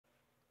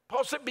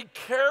Paul said, be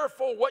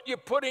careful what you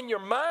put in your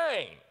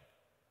mind.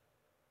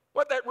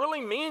 What that really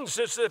means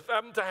is if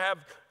I'm to have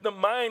the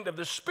mind of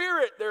the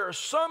Spirit, there are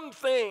some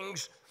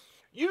things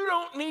you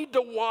don't need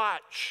to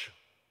watch.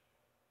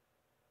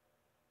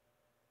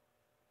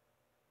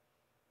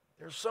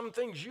 There's some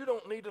things you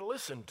don't need to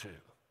listen to.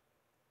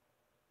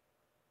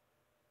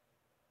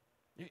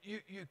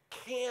 You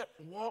can't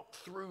walk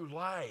through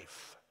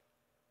life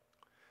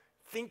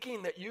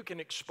thinking that you can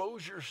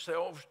expose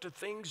yourself to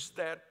things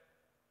that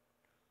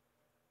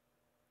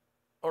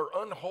are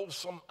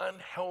unwholesome,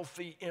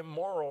 unhealthy,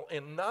 immoral,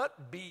 and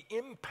not be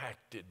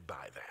impacted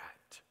by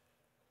that.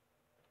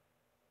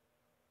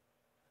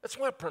 That's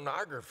why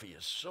pornography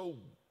is so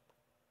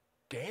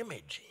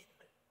damaging.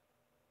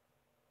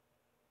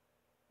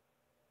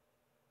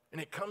 And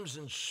it comes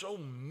in so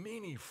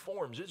many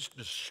forms. It's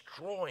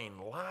destroying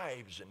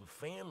lives and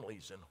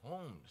families and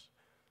homes.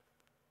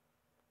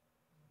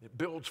 It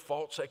builds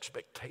false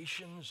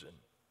expectations and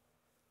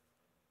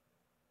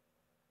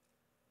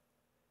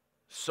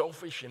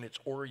selfish in its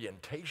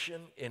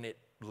orientation, and it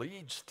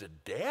leads to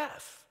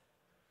death.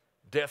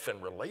 Death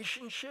in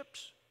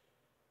relationships.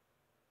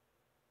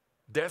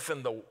 Death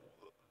in the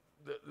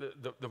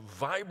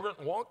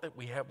vibrant walk that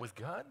we have with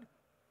God.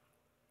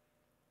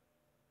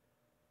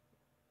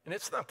 And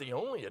it's not the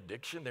only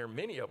addiction. There are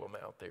many of them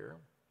out there.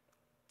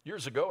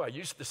 Years ago, I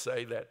used to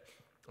say that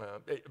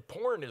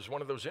porn is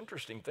one of those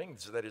interesting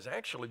things that has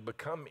actually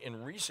become,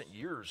 in recent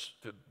years,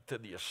 to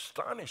the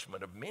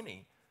astonishment of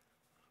many,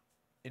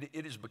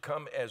 it has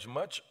become as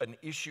much an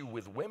issue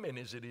with women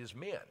as it is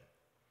men.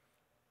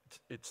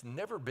 It's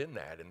never been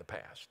that in the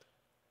past.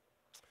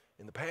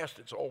 In the past,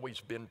 it's always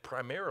been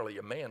primarily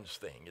a man's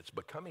thing. It's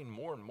becoming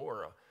more and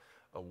more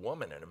a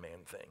woman and a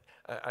man thing.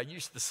 I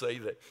used to say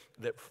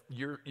that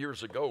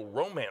years ago,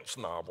 romance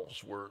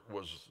novels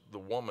was the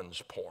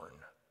woman's porn,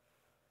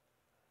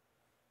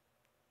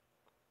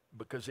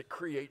 because it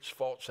creates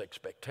false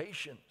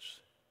expectations.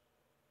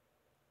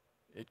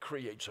 It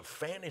creates a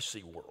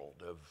fantasy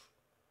world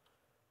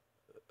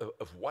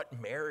of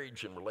what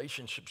marriage and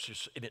relationships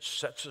is, and it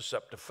sets us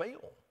up to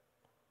fail.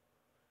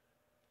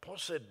 Paul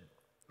said,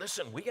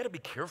 listen, we got to be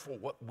careful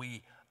what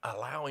we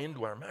allow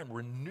into our mind.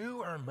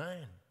 Renew our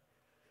mind.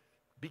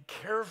 Be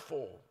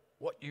careful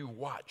what you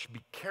watch.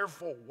 Be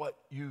careful what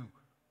you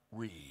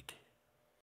read.